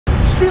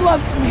She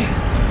loves me.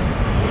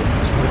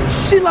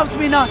 She loves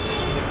me not.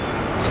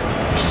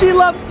 She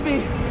loves me.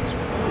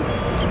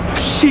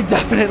 She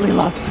definitely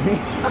loves me.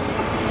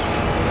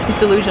 He's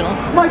delusional.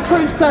 My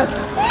princess.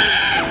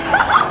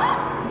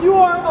 You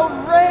are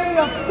a ray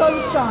of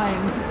sunshine.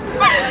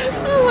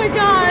 Oh my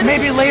god.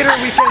 Maybe later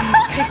we can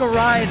take a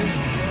ride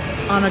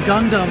on a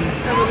Gundam.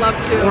 I would love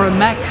to. Or a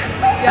mech.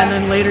 Yeah. And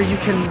then later you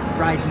can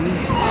ride me.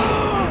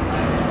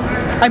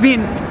 I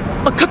mean,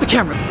 cut the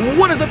camera.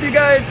 What is up, you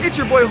guys? It's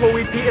your boy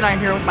WholeWheatPete, and I'm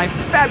here with my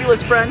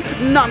fabulous friend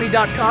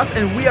Nami.cos,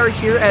 and we are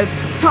here as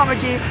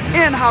Tamaki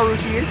and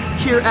Haruhi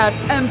here at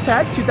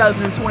MTAC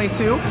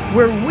 2022,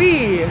 where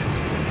we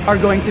are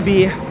going to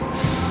be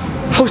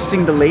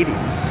hosting the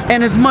ladies.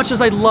 And as much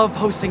as I love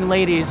hosting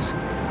ladies,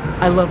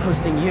 I love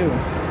hosting you,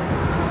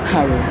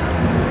 Haru.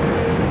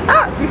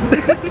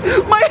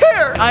 My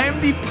hair! I am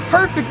the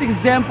perfect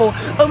example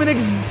of an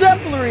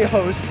exemplary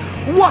host.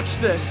 Watch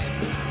this.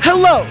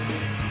 Hello,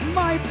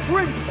 my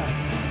princess.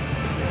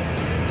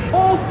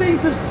 All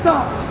things have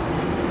stopped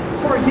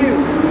for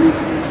you.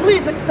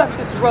 Please accept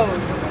this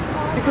rose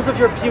because of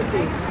your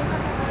beauty.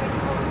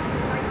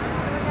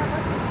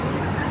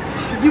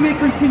 You may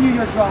continue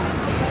your drive.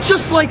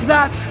 Just like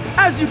that,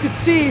 as you can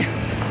see,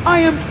 I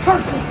am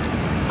perfect.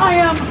 I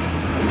am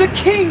the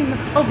king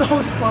of the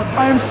host club.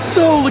 I am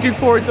so looking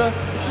forward to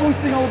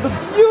hosting all of the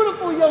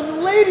beautiful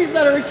young ladies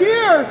that are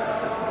here.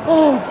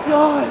 Oh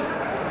God.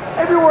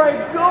 Everywhere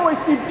I go, I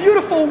see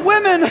beautiful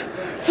women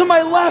to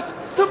my left,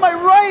 to my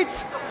right.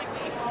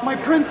 My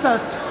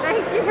princess,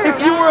 Thank you. if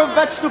you were a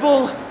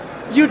vegetable,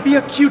 you'd be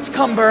a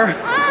cucumber.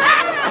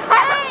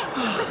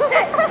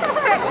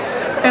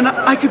 And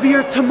I could be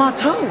your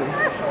tomato.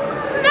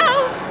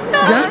 No.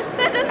 Yes?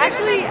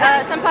 Actually,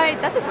 senpai,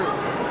 that's a fruit.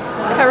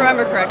 If I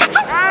remember correctly.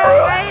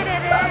 Oh, wait,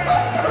 it is.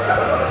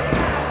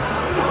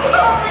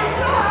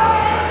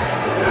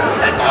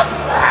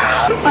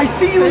 I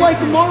see you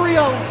like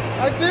Mario.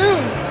 I do.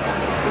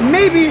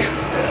 Maybe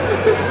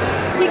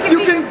He you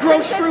can grow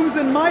shrooms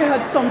in my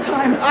head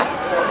sometime. I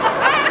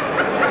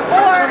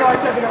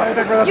can't think of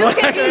anything for this You one.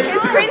 can be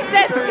his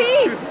Princess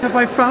Peach. Have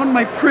I found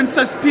my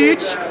Princess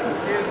Peach?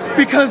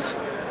 Because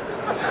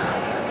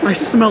I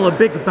smell a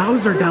big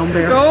Bowser down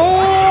there.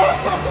 Oh!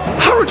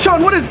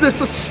 Haru-chan, what is this?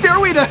 A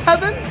stairway to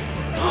heaven?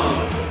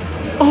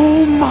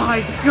 Oh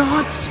my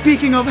God,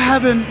 speaking of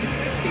heaven,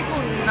 People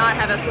not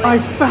have escalators. I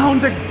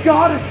found a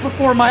goddess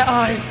before my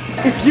eyes.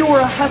 If you were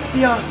a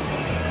Hestia,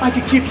 I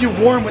could keep you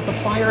warm with the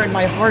fire in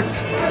my heart.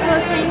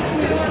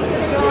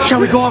 Shall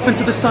we go off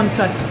into the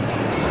sunset?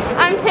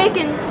 I'm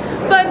taken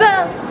by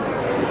Belle.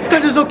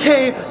 That is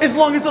okay, as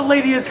long as the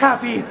lady is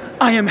happy.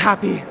 I am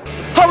happy.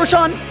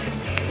 Haru-chan,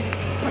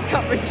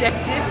 Got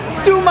rejected.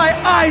 do my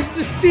eyes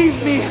deceive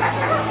me?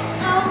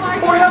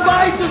 Or have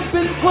I just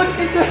been put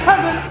into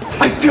heaven?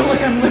 I feel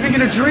like I'm living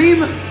in a dream.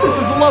 This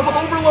is love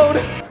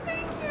overload.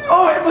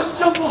 Oh, I must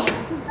jump off.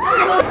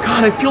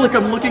 God, I feel like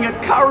I'm looking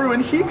at Karu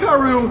and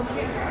Hikaru.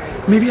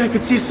 Maybe I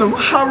could see some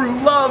Haru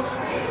love.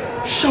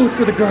 Show it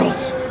for the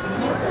girls.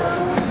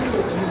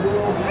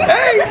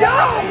 Hey, yo,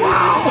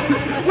 wow.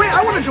 Wait,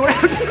 I want to join.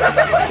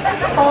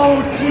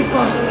 Oh,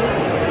 Tifa.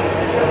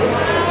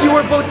 You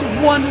are both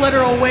one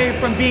letter away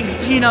from being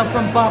Tina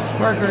from Bob's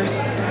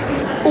Burgers.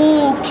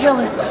 Ooh, kill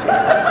it.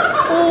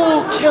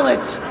 Ooh, kill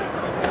it.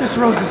 This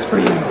rose is for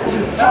you.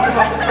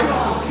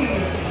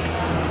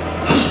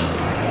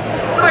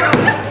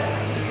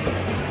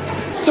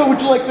 So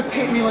would you like to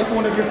paint me like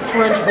one of your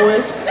French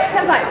boys?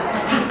 Senpai,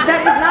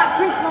 that is not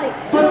Prince-like.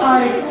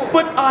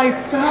 But I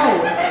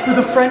fell for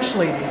the French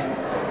lady.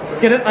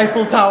 Get it?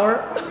 Eiffel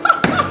Tower?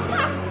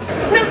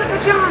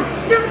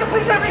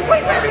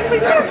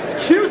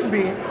 Excuse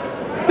me?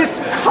 This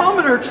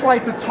commoner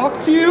tried to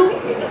talk to you?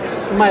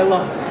 My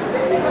love,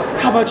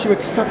 how about you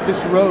accept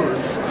this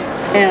rose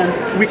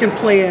and we can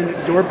play in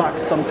your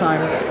box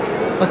sometime.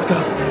 Let's go.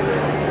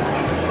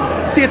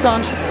 See you,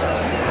 Tanj.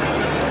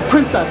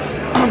 Princess,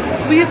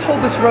 please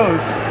hold this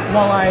rose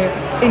while I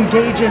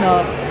engage in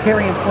a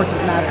very important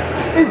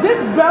matter. Is it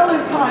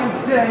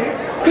Valentine's Day?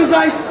 Because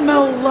I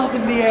smell love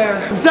in the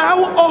air.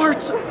 Thou art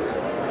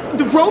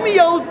the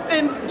Romeo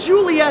and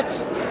Juliet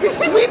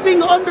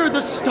sleeping under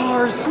the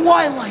stars.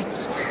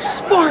 Twilights,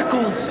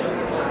 sparkles.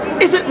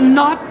 Is it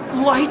not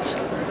light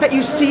that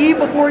you see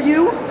before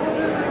you?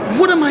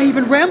 What am I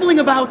even rambling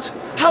about?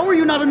 How are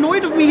you not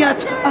annoyed of me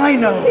yet? I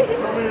know,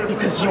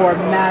 because you are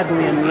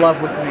madly in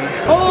love with me.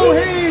 Oh,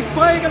 hey,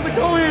 Spike, how's it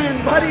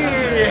going? Buddy,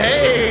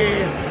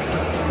 hey.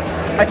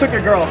 I took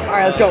your girl. All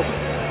right, let's go.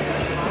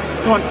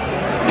 Come on.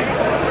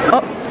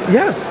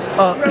 Yes.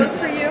 Rose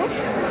for you?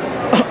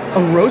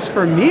 A rose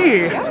for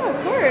me? Yeah,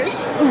 of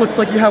course. It looks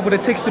like you have what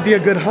it takes to be a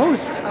good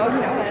host. Oh,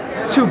 you know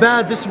it. Too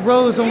bad this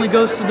rose only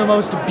goes to the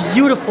most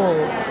beautiful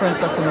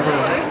princess in the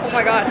world. Oh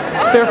my god.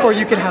 Therefore,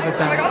 you can have it Oh my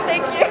back. god,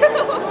 thank you.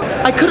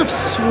 I could have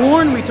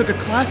sworn we took a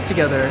class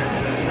together.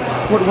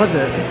 What was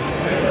it?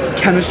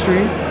 Chemistry?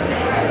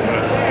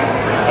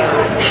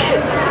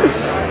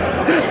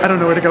 I don't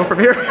know where to go from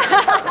here.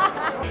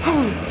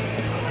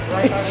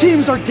 It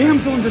seems our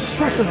damsel in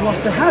distress has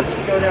lost a hat.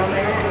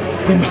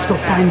 We must go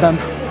find them.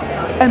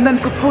 and then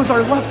propose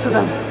our love to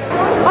them.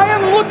 I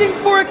am looking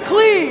for a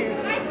Klee.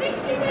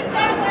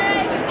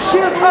 She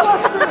has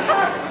lost her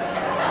hat.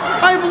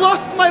 I've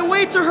lost my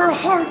way to her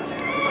heart.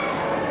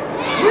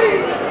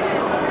 Klee,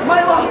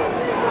 my love.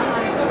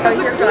 As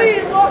a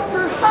Klee lost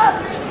her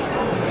hat,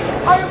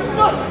 I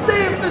must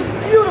save this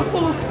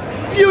beautiful,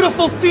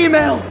 beautiful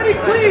female.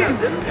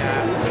 Please,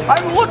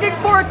 I'm looking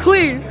for a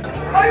Klee.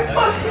 I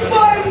must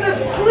find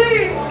this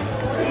Klee.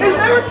 Is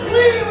there a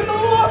Klee with a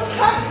lost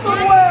hat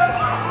somewhere?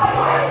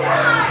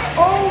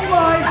 Oh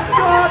my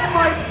God,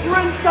 my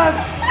princess.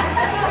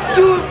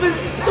 You have been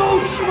so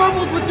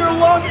troubled with your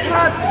lost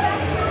hat.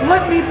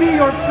 Let me be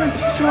your Prince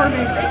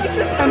Charming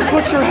and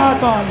put your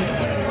hat on.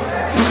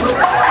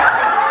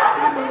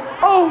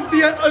 Oh,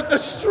 the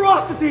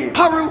atrocity!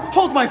 Haru,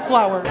 hold my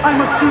flower. I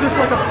must do this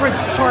like a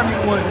Prince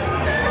Charming would.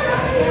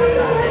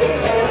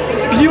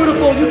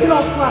 Beautiful, you can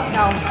all clap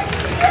now.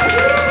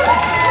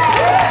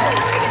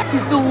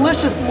 These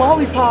delicious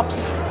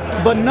lollipops,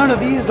 but none of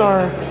these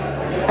are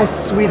as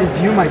sweet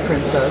as you, my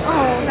princess.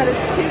 Oh, that is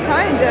too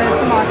kind,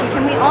 Tamaki.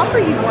 Can we offer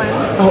you one?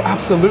 Oh,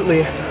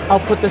 absolutely. I'll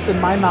put this in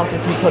my mouth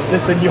if you put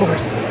this in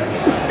yours.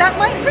 That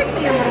might prick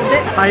me a little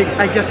bit.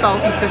 I guess I'll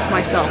eat this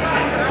myself.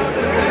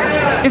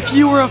 If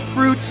you were a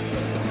fruit,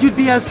 you'd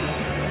be as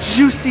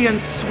juicy and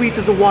sweet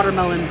as a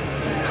watermelon.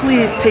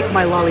 Please take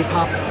my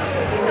lollipop.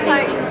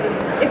 Senpai,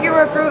 if you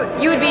were a fruit,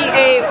 you would be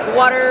a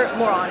water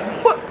moron.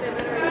 What?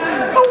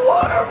 A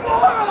water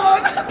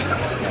moron?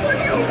 What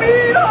do you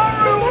mean,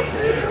 Haru?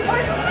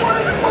 I just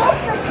wanted a mom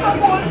from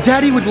someone.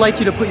 Daddy would like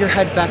you to put your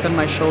head back on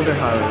my shoulder,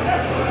 Haru.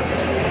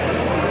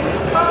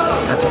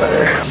 That's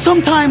better.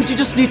 Sometimes you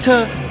just need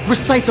to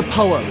recite a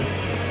poem.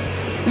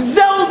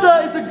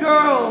 Zelda is a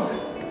girl.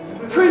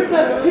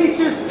 Princess Peach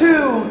is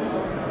too.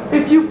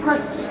 If you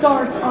press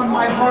start on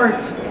my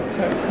heart,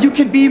 you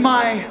can be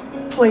my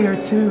player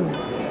too.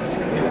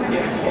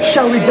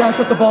 Shall we dance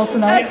at the ball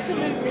tonight?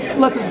 Absolutely.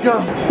 Let us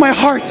go. My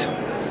heart,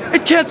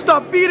 it can't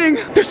stop beating.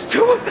 There's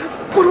two of them.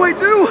 What do I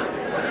do?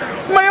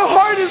 My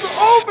heart is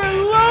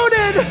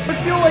overloaded. I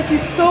feel like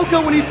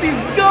Hisoka when he sees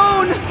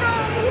Gon.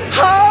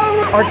 How?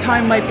 Our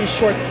time might be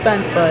short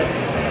spent, but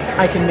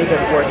I can make it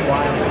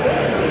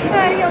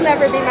worthwhile. You'll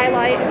never be my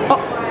light. Oh.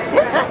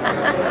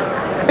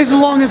 As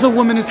long as a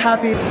woman is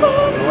happy. You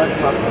like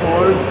my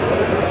sword?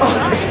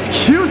 Oh,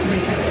 excuse me.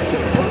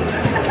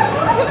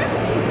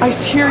 I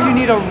hear you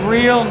need a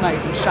real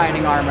knight in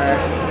shining armor.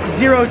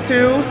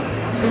 02,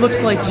 it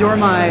looks like you're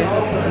my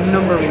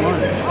number 1.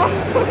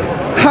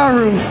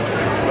 Haru,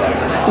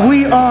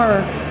 we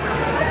are...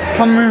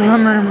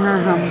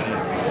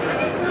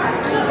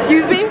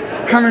 Excuse me?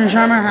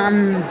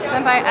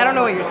 Senpai, I don't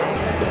know what you're saying.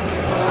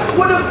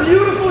 Would a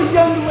beautiful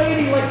young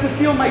lady like to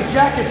feel my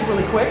jackets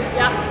really quick?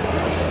 Yeah.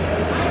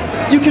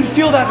 You can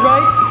feel that,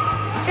 right?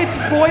 It's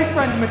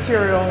boyfriend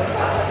material.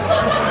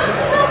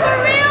 For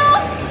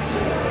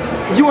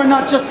real? You are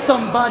not just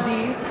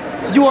somebody,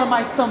 you are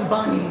my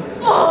somebody.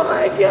 Oh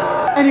my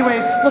God.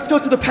 Anyways, let's go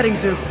to the petting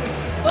zoo.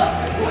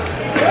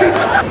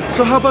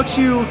 So how about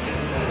you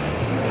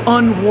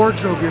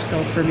unwardrobe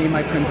yourself for me,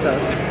 my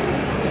princess?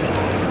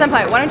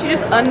 Senpai, why don't you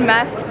just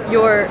unmask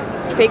your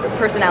fake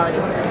personality?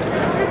 Why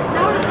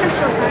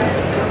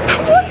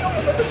do you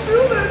want to do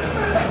this?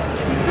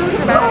 He's so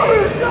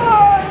dramatic.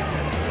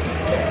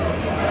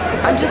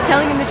 I'm just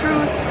telling him the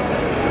truth.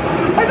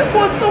 I just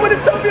want someone to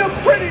tell me I'm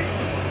pretty.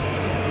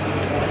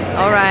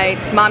 Alright,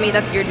 mommy,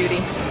 that's your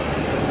duty.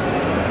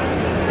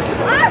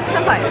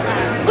 Senpai,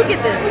 look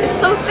at this. It's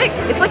so thick.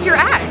 It's like your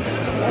ass.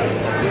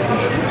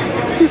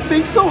 You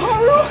think so,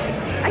 Haru?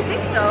 I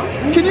think so.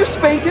 Can you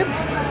spank it?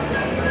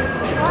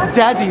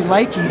 Daddy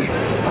likey.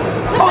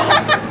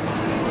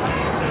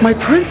 Oh, my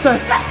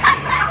princess.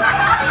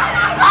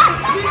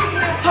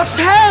 Touched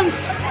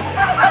hands.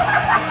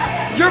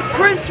 Your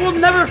prince will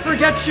never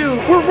forget you.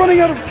 We're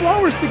running out of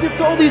flowers to give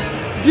to all these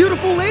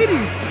beautiful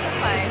ladies.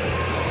 Senpai,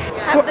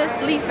 have this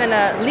leaf and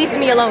leave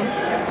me alone.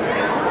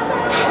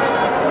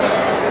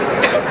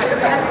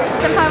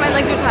 Senpai, my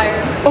legs are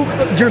tired.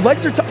 Oh, your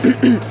legs are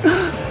tired.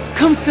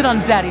 Come sit on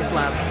Daddy's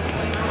lap.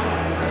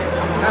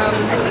 I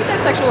think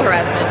that's sexual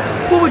harassment.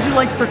 What would you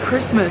like for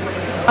Christmas?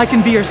 I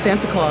can be your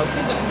Santa Claus.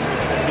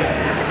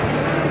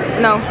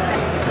 No.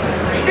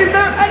 Is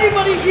there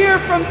anybody here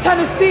from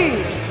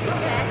Tennessee?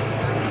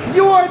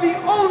 You are the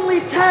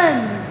only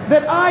 10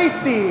 that I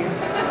see.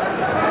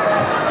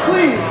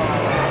 Please.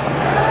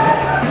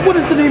 What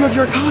is the name of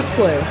your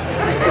cosplay?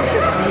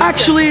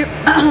 Actually,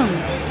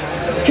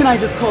 can I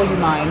just call you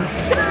mine?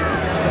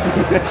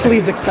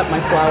 Please accept my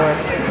flower.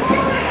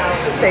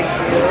 Thank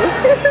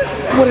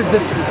you. What is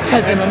this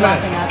peasant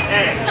laughing at?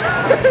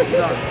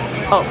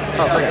 Oh,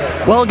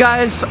 okay. Well,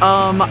 guys,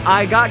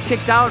 I got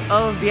kicked out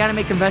of the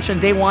anime convention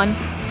day 1.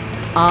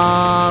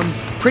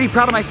 Pretty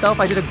proud of myself.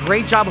 I did a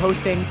great job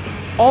hosting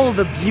all of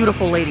the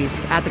beautiful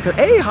ladies at the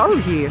Hey,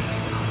 Haruhi,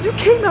 you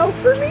came out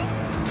for me?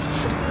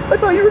 I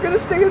thought you were gonna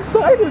stay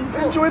inside and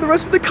enjoy the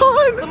rest of the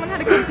con. Someone had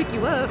to come pick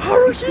you up.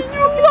 Haruhi,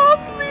 you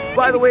love me.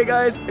 By the way,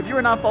 guys, if you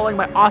are not following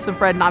my awesome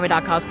friend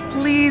Nami.cos,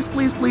 please,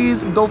 please,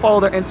 please go follow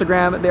their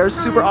Instagram. They're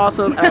super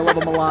awesome and I love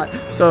them a lot.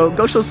 So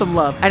go show some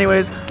love.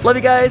 Anyways, love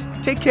you guys.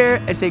 Take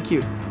care and stay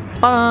cute.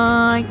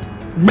 Bye.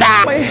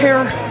 My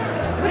hair.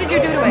 What did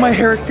you do to it? My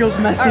hair feels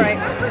messy. All right.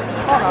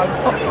 Hold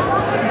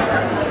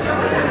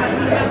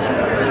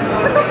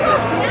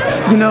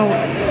on. You know,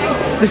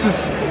 this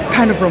is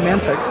kind of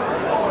romantic.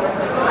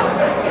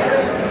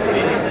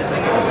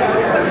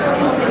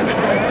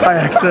 I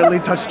accidentally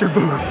touched your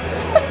boob.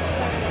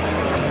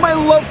 My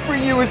love for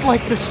you is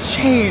like this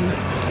chain.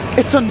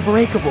 It's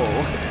unbreakable.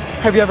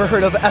 Have you ever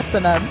heard of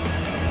S&M?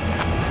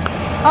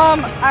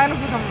 I don't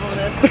feel comfortable with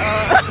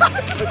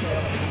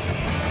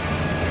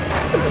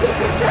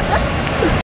this.